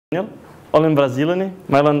olen in Brazilië,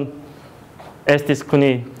 maar dan estes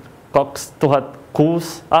kuni koks tuhat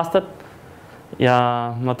kus astat,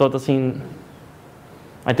 ja, maar tot assim,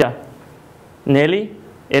 até nele,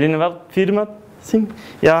 ele wel firma, sim,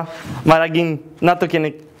 ja, maar agin nato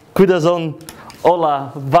kene cuidazon,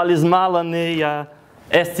 ola, valismalane, ja,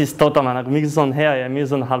 estes totaman, mixon her, ja,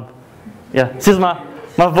 mixon halb, ja, cisma.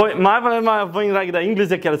 Maar vou em da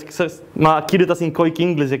inglês aquelas que mas aqui tá assim coi que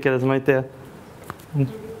inglês aquelas mas até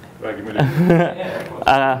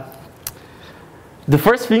the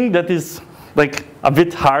first thing that is like a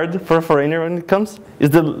bit hard for a foreigner when it comes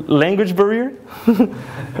is the language barrier.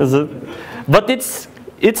 But it's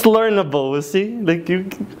learnable, you see, like you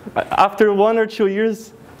after 1 or 2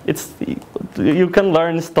 years you can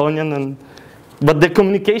learn Estonian, but the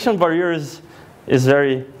communication barrier is it's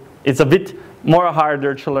a bit more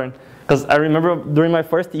harder to learn. Because I remember during my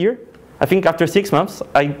first year, I think after 6 months,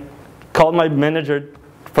 I called my manager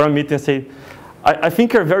for a meeting and said, I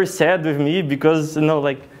think you're very sad with me because, you know,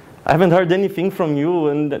 like, I haven't heard anything from you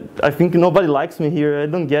and I think nobody likes me here, I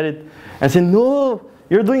don't get it. And I said, no,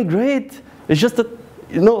 you're doing great. It's just that,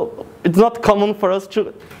 you know, it's not common for us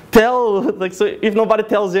to tell, like, so if nobody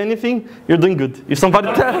tells you anything, you're doing good. If somebody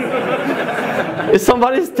if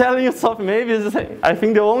somebody's telling you something, maybe I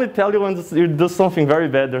think they'll only tell you when you do something very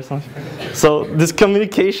bad or something. So this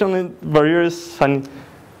communication barrier is funny,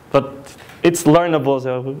 but it's learnable.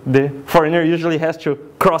 So the foreigner usually has to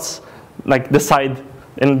cross like the side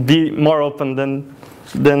and be more open than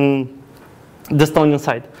the Estonian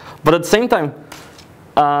side. But at the same time,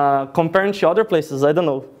 comparing to other places, I don't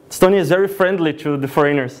know, Estonia is very friendly to the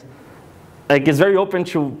foreigners. Like it's very open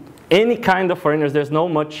to any kind of foreigners. There's no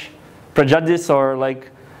much prejudice or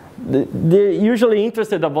like they're usually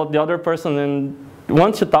interested about the other person and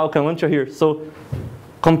want to talk and want to hear. So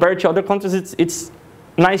compared to other countries, it's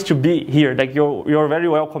nice to be here. Like you're very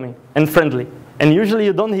welcoming and friendly. And usually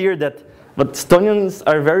you don't hear that, but Estonians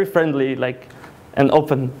are very friendly, like and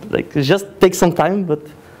open. Like it just takes some time, but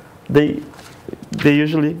they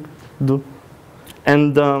usually do.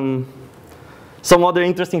 And some other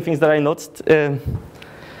interesting things that I noticed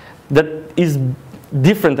that is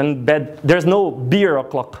different and bad. There's no beer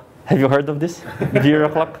o'clock. Have you heard of this? Beer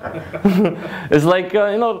o'clock? It's like,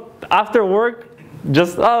 you know, after work,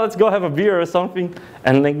 just, let's go have a beer or something.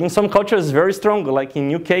 And like in some cultures, it's very strong. Like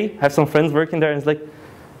in UK, I have some friends working there, and it's like,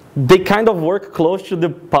 they kind of work close to the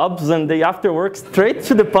pubs, and they after work straight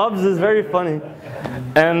to the pubs. Is very funny.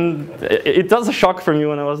 And it was a shock for me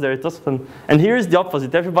when I was there. It was fun. And here is the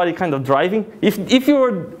opposite. Everybody kind of driving. If you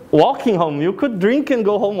were walking home, you could drink and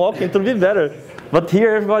go home walking. It would be better. But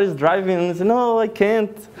here everybody's driving and say, no, I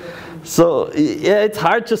can't. So yeah, it's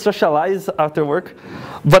hard to socialize after work.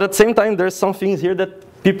 But at the same time, there's some things here that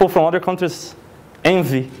people from other countries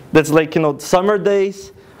envy. That's like, you know, summer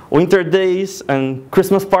days, winter days, and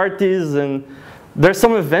Christmas parties. And there's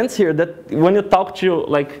some events here that when you talk to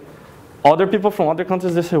like other people from other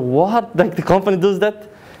countries, they say, what? Like the company does that?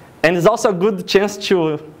 And it's also a good chance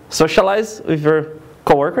to socialize with your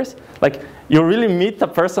coworkers. Like you really meet a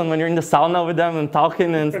person when you're in the sauna with them and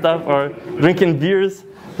talking and stuff, or drinking beers.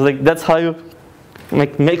 Like that's how you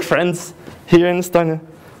make friends here in Estonia.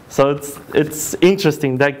 So it's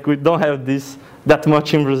interesting that we don't have this that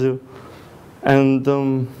much in Brazil. And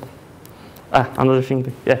another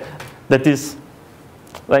thing, yeah, that is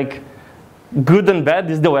like good and bad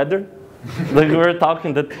is the weather. Like we were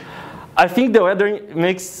talking that. I think the weather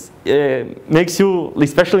makes you,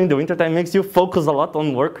 especially in the winter time, makes you focus a lot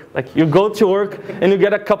on work. Like you go to work and you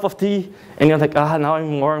get a cup of tea and you're like, now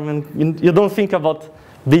I'm warm, and you don't think about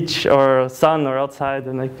beach or sun or outside.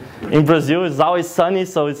 And like in Brazil, it's always sunny,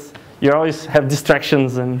 so you always have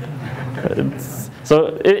distractions, and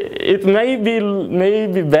so it may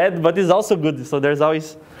be bad, but it's also good. So there's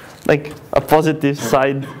always like a positive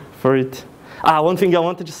side for it. One thing I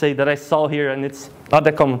wanted to say that I saw here, and it's not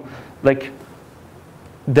that common. Like,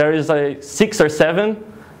 there is 6 or 7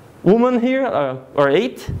 women here, or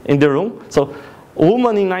 8 in the room. So,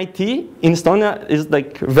 women in IT in Estonia is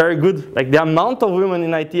like very good. Like the amount of women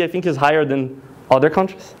in IT, I think, is higher than other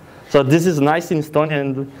countries. So this is nice in Estonia,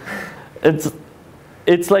 and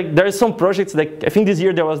it's like there are some projects. Like I think this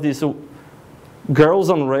year there was this Girls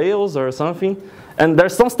on Rails or something, and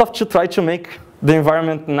there's some stuff to try to make the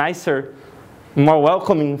environment nicer, more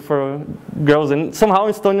welcoming for girls. And somehow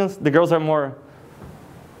in Estonians, the girls are more,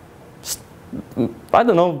 I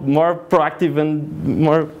don't know, more proactive and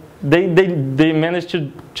more, they manage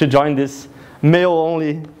to join this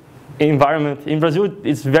male-only environment. In Brazil,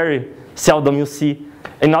 it's very seldom you see.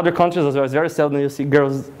 In other countries as well, it's very seldom you see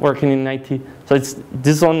girls working in IT. So it's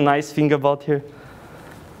this one nice thing about here.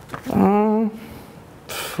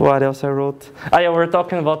 What else I wrote? Yeah, we were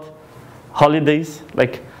talking about holidays.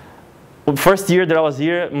 Like, first year that I was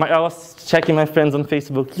here, I was checking my friends on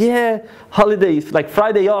Facebook. Yeah, holidays, like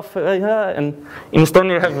Friday off. And in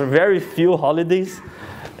Estonia, we have very few holidays.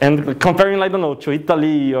 And comparing, I don't know, to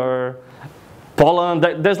Italy or Poland,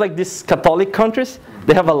 there's like these Catholic countries.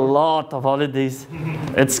 They have a lot of holidays.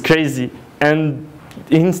 It's crazy. And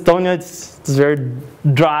in Estonia, it's very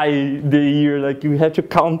dry the year. Like, you have to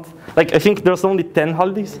count. Like, I think there's only 10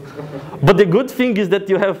 holidays. But the good thing is that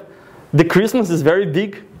you have the Christmas is very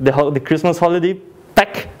big, the Christmas holiday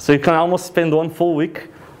pack, so you can almost spend one full week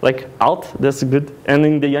like out. That's good. And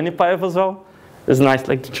in the Yanipaev as well, it's nice,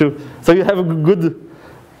 like true. So you have a good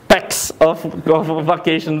packs of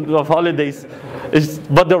vacation, of holidays.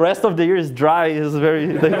 But the rest of the year is dry. It's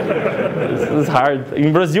very it's hard.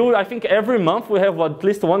 In Brazil, I think every month we have at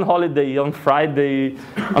least one holiday on Friday,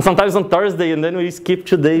 and sometimes on Thursday, and then we skip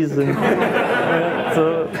 2 days. And,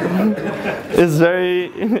 so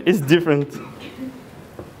it's different.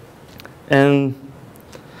 And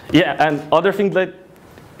yeah, and other things like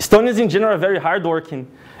Estonians in general are very hardworking.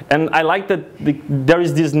 And I like that there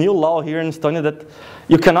is this new law here in Estonia that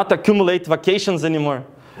you cannot accumulate vacations anymore.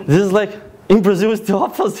 This is like, in Brazil, it's the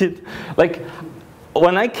opposite. Like,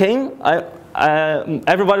 when I came,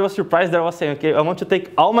 everybody was surprised that I was saying, okay, I want to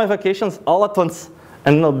take all my vacations all at once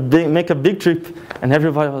and make a big trip. And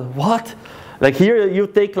everybody was, what? Like here, you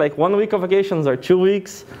take like 1 week of vacations or 2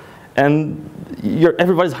 weeks, and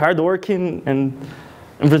everybody's hardworking. And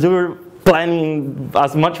in Brazil, we're planning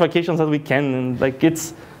as much vacations as we can, and like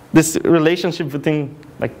it's this relationship between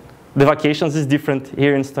like the vacations is different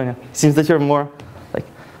here in Estonia. It seems that you're more like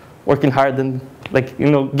working hard and like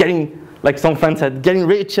getting, like some friends said, getting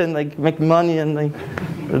rich and like make money and like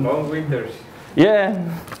long winters. Yeah,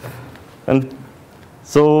 and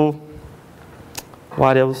so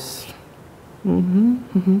what else?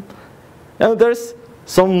 And there's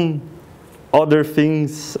some other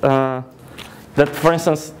things that, for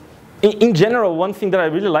instance, in general, one thing that I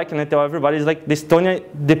really like, and I tell everybody, is like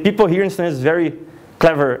the people here in Estonia is very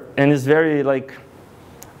clever and is very like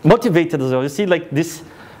motivated as well. You see, like these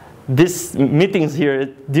meetings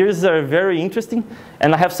here, these are very interesting.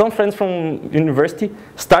 And I have some friends from university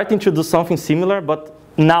starting to do something similar, but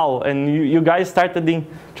now. And you guys started in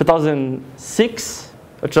 2006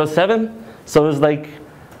 or 2007, so it's like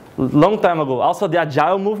a long time ago. Also, the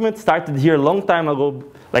Agile movement started here a long time ago,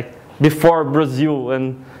 like before Brazil.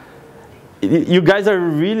 And you guys are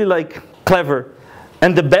really like clever.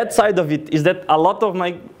 And the bad side of it is that a lot of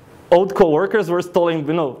my old coworkers were stolen,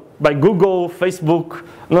 by Google, Facebook.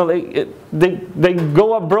 They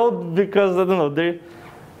go abroad because I don't know,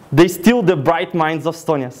 they steal the bright minds of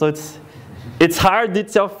Estonia. So it's hard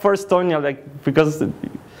itself for Estonia, like because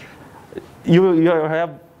you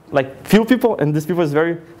have like few people, and these people is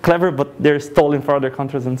very clever, but they're stolen for other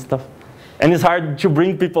countries and stuff. And it's hard to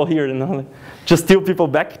bring people here, like, to steal people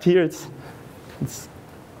back here. It's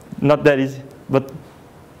not that easy. But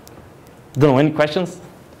don't know, any questions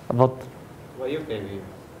about? Why you came here?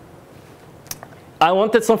 I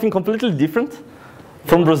wanted something completely different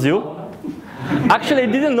from Brazil. Actually, I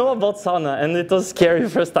didn't know about sauna, and it was scary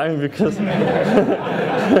first time because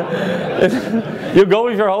you go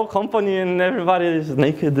with your whole company and everybody is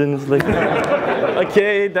naked, and it's like,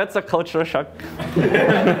 okay, that's a cultural shock.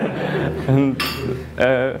 And,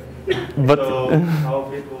 but so how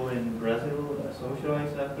people in Brazil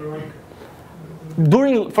socialize after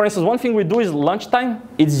work? For instance, one thing we do is lunchtime.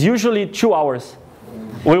 It's usually 2 hours.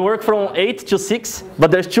 We work from 8 to 6,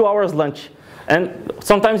 but there's 2 hours lunch. And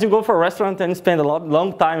sometimes you go for a restaurant and spend a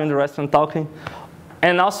long time in the restaurant talking.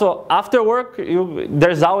 And also after work,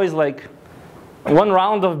 there's always like 1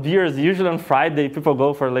 round of beers. Usually on Friday, people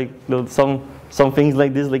go for like some things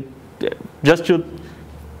like this, like just to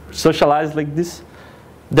socialize like this.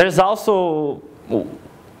 There's also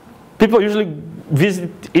people usually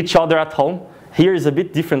visit each other at home. Here is a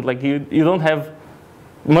bit different. Like you don't have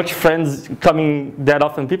much friends coming that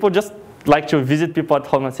often. People just like to visit people at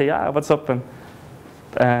home and say, "Ah, what's up?" And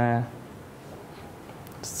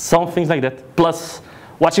some things like that. Plus,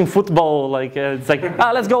 watching football, like it's like,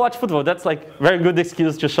 let's go watch football. That's like very good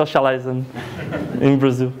excuse to socialize in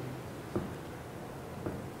Brazil.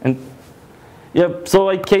 And yeah, so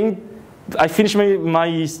I finished my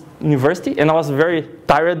university, and I was very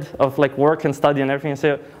tired of like work and study and everything. I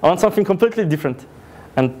said, I want something completely different.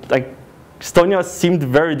 And like Estonia seemed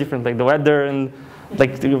very different, like the weather and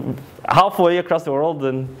like halfway across the world.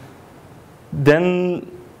 And then,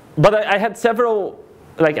 but I had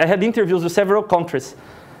I had interviews with several countries,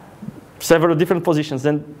 several different positions.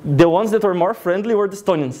 And the ones that were more friendly were the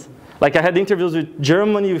Estonians. Like I had interviews with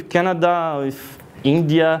Germany, with Canada, with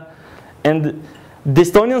India, and the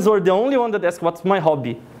Estonians were the only one that asked, what's my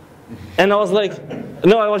hobby? And I was like,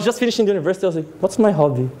 no, I was just finishing the university. I was like, what's my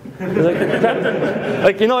hobby? I was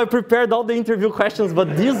like, you know, I prepared all the interview questions,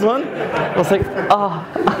 but this one, I was like,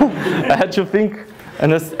 I had to think.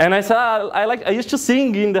 And I said, I used to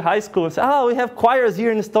sing in the high school. I said, we have choirs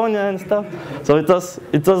here in Estonia and stuff. So it was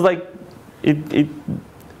like, it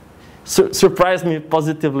surprised me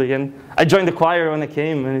positively. And I joined the choir when I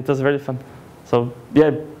came, and it was very fun. So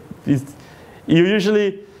yeah, you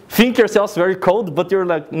usually think yourself very cold, but you're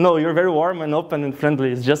like, no, you're very warm and open and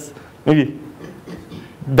friendly. It's just maybe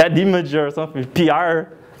bad image or something, PR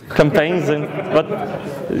campaigns, but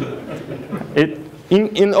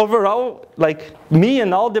in overall, like me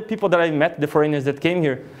and all the people that I met, the foreigners that came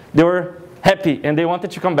here, they were happy and they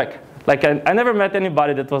wanted to come back. Like I never met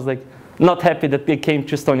anybody that was like not happy that they came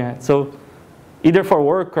to Estonia. So either for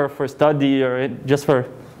work or for study or just for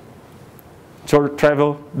short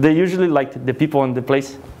travel, they usually liked the people and the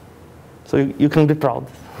place. So you can be proud.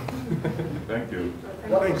 Thank you.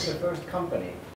 What was the first company